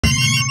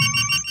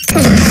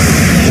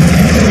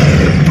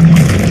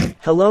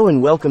Hello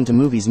and welcome to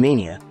Movies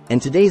Mania,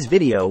 and today's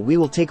video we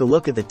will take a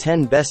look at the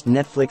 10 best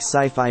Netflix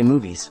sci-fi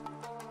movies.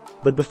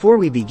 But before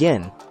we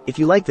begin, if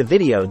you like the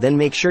video then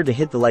make sure to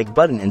hit the like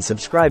button and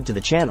subscribe to the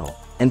channel,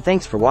 and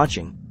thanks for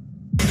watching.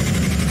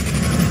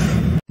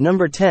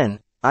 Number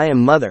 10, I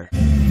Am Mother.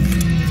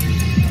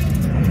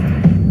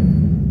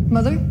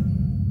 Mother?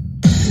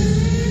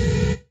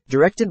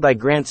 Directed by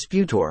Grant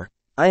Sputor,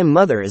 I Am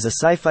Mother is a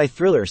sci-fi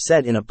thriller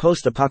set in a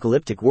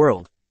post-apocalyptic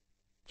world.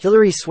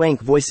 Hilary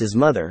Swank voices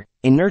Mother,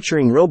 a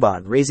nurturing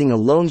robot raising a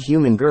lone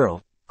human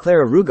girl,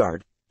 Clara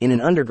Rugard, in an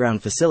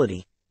underground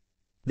facility.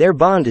 Their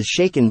bond is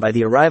shaken by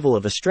the arrival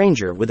of a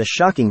stranger with a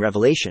shocking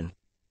revelation.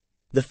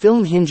 The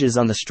film hinges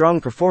on the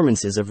strong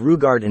performances of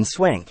Rugard and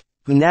Swank,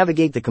 who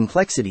navigate the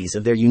complexities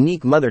of their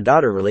unique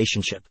mother-daughter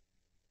relationship.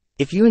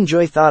 If you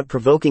enjoy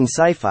thought-provoking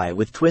sci-fi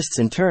with twists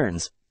and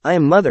turns, I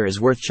Am Mother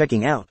is worth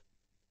checking out.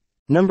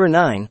 Number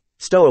 9,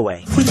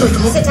 Stowaway.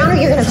 Sit down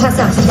or you're gonna pass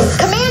out.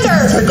 Commander!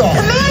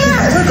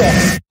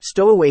 Commander!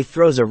 Stowaway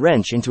throws a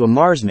wrench into a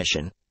Mars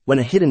mission, when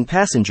a hidden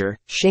passenger,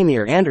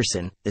 Shamir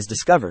Anderson, is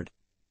discovered.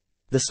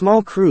 The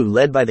small crew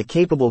led by the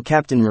capable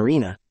Captain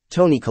Marina,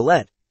 Toni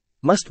Collette,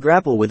 must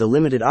grapple with a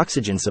limited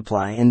oxygen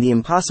supply and the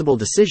impossible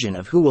decision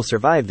of who will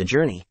survive the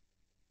journey.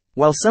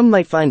 While some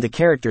might find the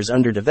characters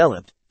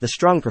underdeveloped, the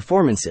strong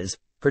performances,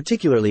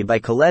 particularly by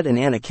Collette and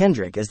Anna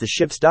Kendrick as the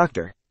ship's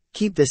doctor,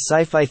 keep this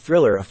sci-fi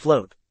thriller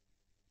afloat.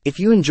 If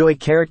you enjoy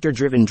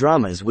character-driven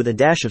dramas with a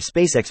dash of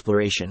space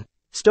exploration,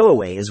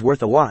 Stowaway is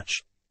worth a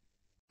watch.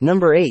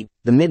 Number 8,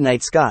 The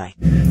Midnight Sky.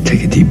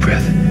 Take a deep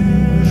breath.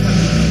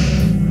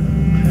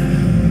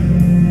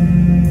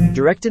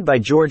 Directed by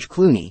George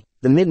Clooney,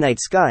 The Midnight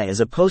Sky is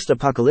a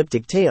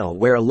post-apocalyptic tale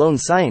where a lone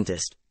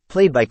scientist,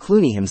 played by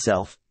Clooney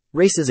himself,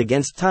 races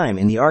against time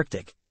in the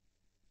Arctic.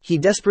 He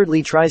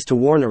desperately tries to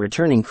warn a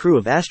returning crew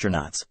of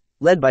astronauts,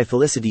 led by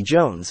Felicity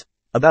Jones,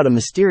 about a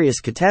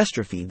mysterious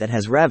catastrophe that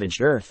has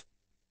ravaged Earth.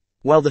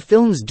 While the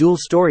film's dual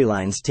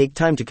storylines take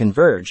time to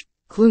converge,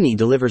 Clooney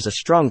delivers a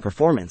strong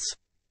performance.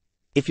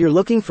 If you're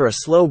looking for a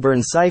slow-burn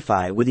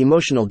sci-fi with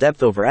emotional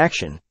depth over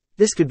action,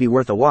 this could be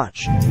worth a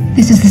watch.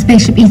 This is the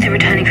spaceship Ether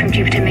returning from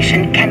Jupiter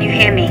mission. Can you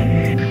hear me?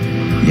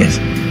 Yes.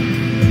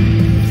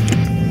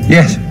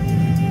 Yes.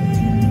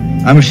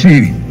 I'm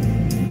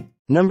receiving.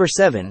 Number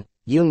 7,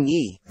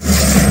 Young-Yi.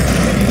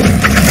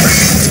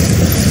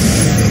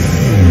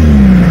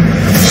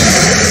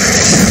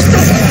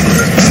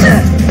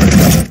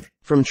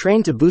 From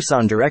Train to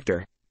Busan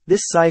director,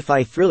 this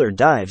sci-fi thriller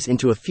dives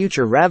into a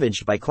future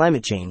ravaged by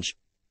climate change.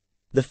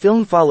 The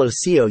film follows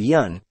Seo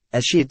Yun,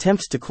 as she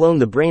attempts to clone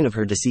the brain of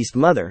her deceased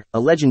mother, a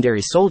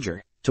legendary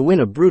soldier, to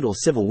win a brutal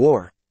civil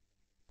war.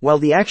 While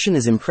the action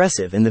is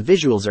impressive and the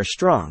visuals are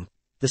strong,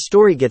 the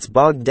story gets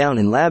bogged down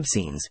in lab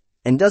scenes,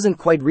 and doesn't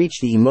quite reach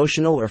the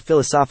emotional or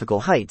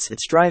philosophical heights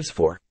it strives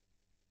for.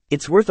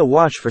 It's worth a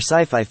watch for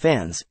sci-fi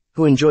fans,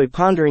 who enjoy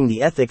pondering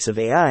the ethics of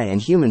AI and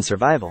human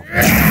survival.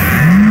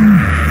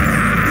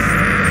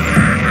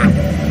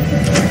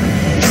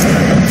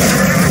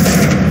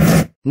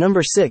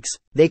 Number 6,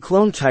 They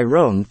Cloned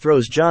Tyrone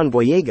throws John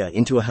Boyega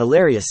into a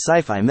hilarious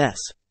sci-fi mess.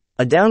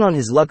 A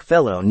down-on-his-luck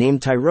fellow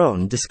named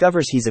Tyrone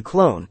discovers he's a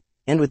clone,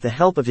 and with the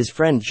help of his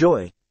friend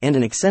Joy, and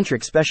an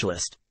eccentric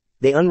specialist,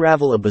 they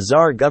unravel a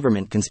bizarre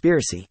government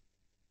conspiracy.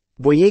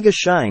 Boyega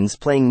shines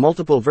playing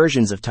multiple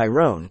versions of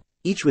Tyrone,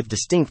 each with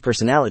distinct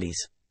personalities.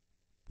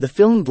 The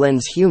film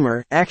blends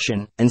humor,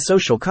 action, and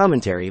social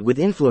commentary with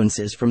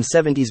influences from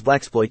 70s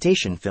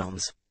blaxploitation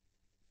films.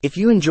 If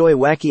you enjoy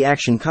wacky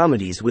action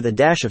comedies with a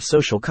dash of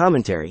social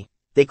commentary,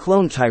 They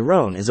Cloned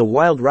Tyrone is a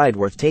wild ride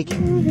worth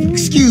taking.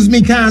 Excuse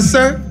me, kind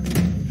sir,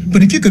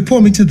 but if you could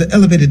point me to the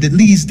elevator that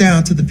leads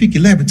down to the freaky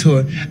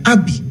laboratory,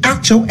 I'd be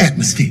out your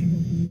atmosphere.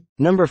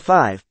 Number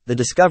 5, The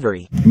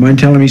Discovery. You mind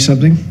telling me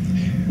something?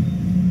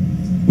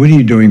 What are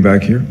you doing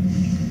back here?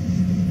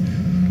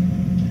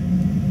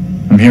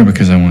 I'm here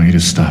because I want you to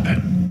stop it.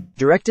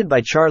 Directed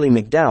by Charlie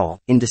McDowell,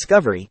 in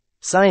Discovery,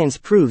 science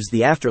proves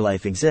the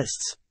afterlife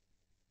exists.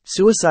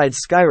 Suicides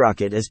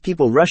skyrocket as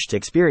people rush to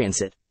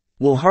experience it.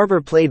 Will Harbour,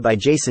 played by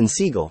Jason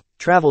Segel,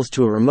 travels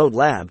to a remote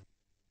lab.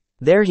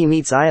 There he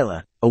meets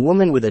Isla, a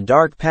woman with a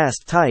dark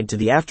past tied to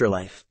the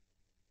afterlife.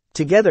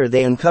 Together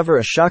they uncover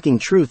a shocking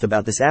truth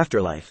about this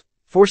afterlife,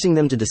 forcing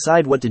them to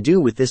decide what to do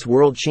with this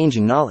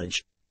world-changing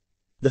knowledge.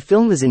 The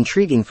film is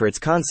intriguing for its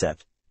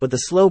concept, but the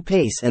slow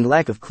pace and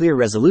lack of clear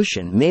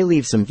resolution may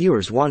leave some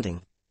viewers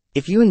wanting.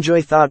 If you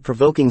enjoy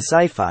thought-provoking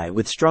sci-fi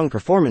with strong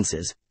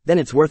performances, then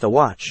it's worth a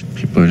watch.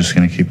 People are just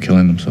gonna keep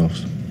killing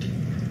themselves.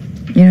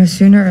 You know,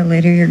 sooner or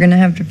later you're gonna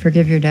have to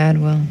forgive your dad,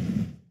 Will.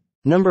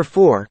 Number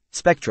 4,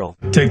 Spectral.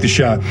 Take the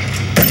shot.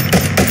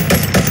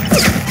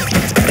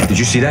 Did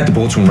you see that? The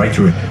bullets went right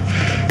through it.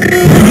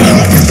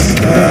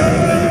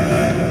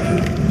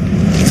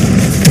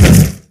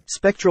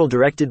 Spectral,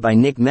 directed by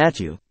Nick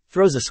Matthew,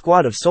 throws a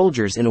squad of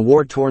soldiers in a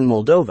war-torn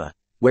Moldova,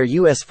 where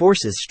U.S.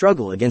 forces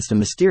struggle against a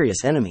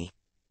mysterious enemy.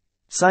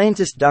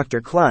 Scientist Dr.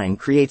 Klein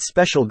creates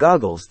special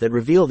goggles that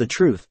reveal the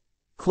truth.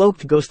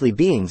 Cloaked ghostly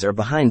beings are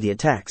behind the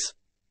attacks.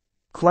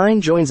 Klein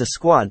joins a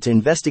squad to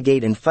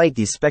investigate and fight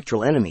these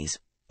spectral enemies,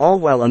 all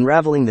while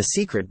unraveling the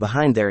secret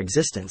behind their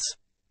existence.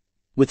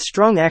 With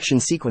strong action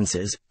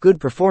sequences, good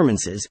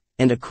performances,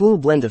 and a cool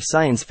blend of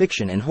science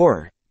fiction and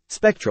horror,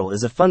 Spectral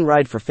is a fun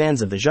ride for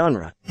fans of the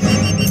genre.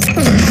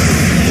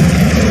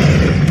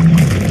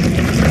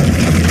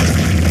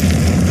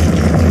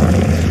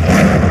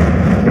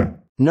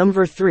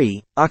 Number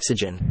 3,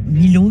 Oxygen.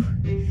 Milo,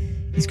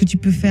 est-ce que tu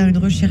peux faire une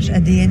recherche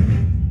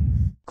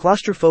ADN?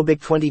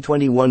 Claustrophobic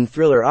 2021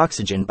 thriller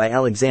Oxygen by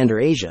Alexander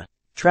Asia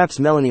traps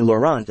Melanie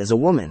Laurent as a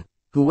woman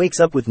who wakes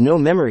up with no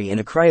memory in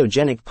a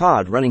cryogenic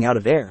pod running out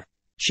of air.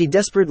 She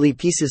desperately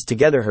pieces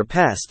together her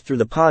past through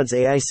the pod's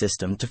AI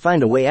system to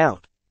find a way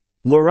out.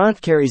 Laurent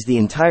carries the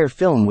entire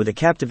film with a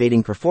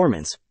captivating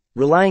performance,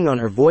 relying on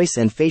her voice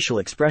and facial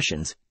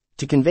expressions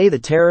to convey the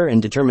terror and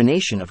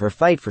determination of her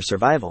fight for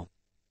survival.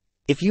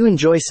 If you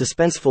enjoy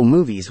suspenseful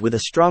movies with a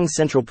strong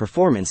central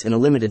performance in a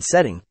limited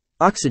setting,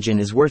 Oxygen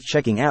is worth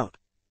checking out.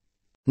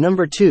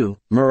 Number 2,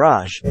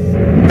 Mirage.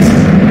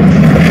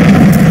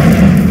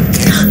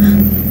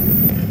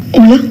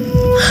 Hola.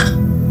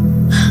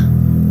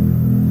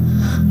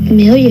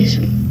 ¿Me oyes?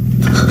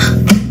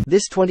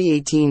 This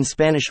 2018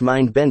 Spanish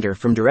mind-bender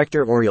from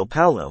director Oriol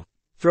Paulo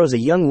throws a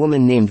young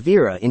woman named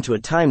Vera into a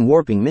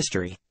time-warping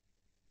mystery.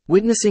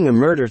 Witnessing a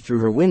murder through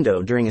her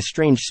window during a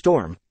strange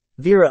storm,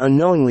 Vera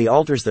unknowingly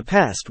alters the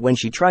past when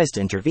she tries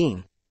to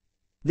intervene.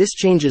 This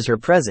changes her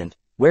present,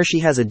 where she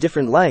has a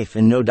different life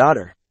and no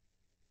daughter.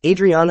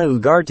 Adriana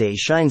Ugarte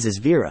shines as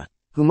Vera,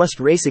 who must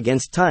race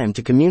against time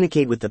to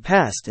communicate with the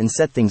past and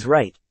set things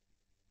right.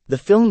 The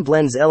film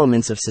blends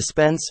elements of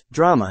suspense,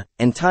 drama,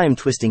 and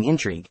time-twisting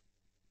intrigue.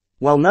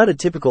 While not a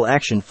typical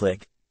action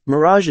flick,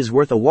 Mirage is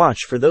worth a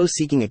watch for those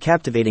seeking a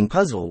captivating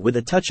puzzle with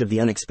a touch of the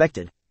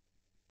unexpected.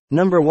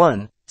 Number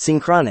 1,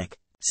 Synchronic.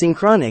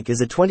 Synchronic is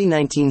a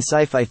 2019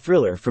 sci-fi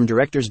thriller from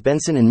directors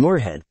Benson and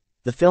Moorhead.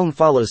 The film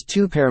follows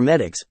two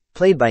paramedics,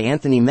 played by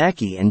Anthony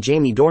Mackie and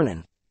Jamie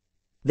Dornan.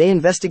 They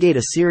investigate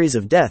a series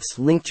of deaths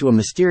linked to a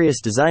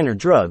mysterious designer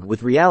drug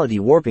with reality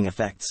warping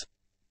effects.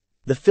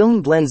 The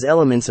film blends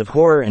elements of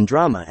horror and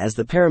drama as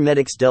the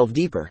paramedics delve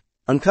deeper,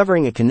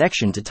 uncovering a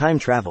connection to time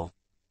travel.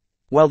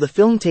 While the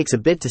film takes a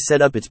bit to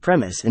set up its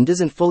premise and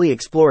doesn't fully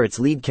explore its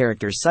lead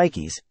characters'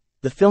 psyches,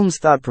 the film's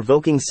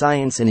thought-provoking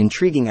science and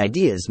intriguing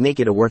ideas make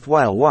it a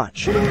worthwhile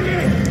watch.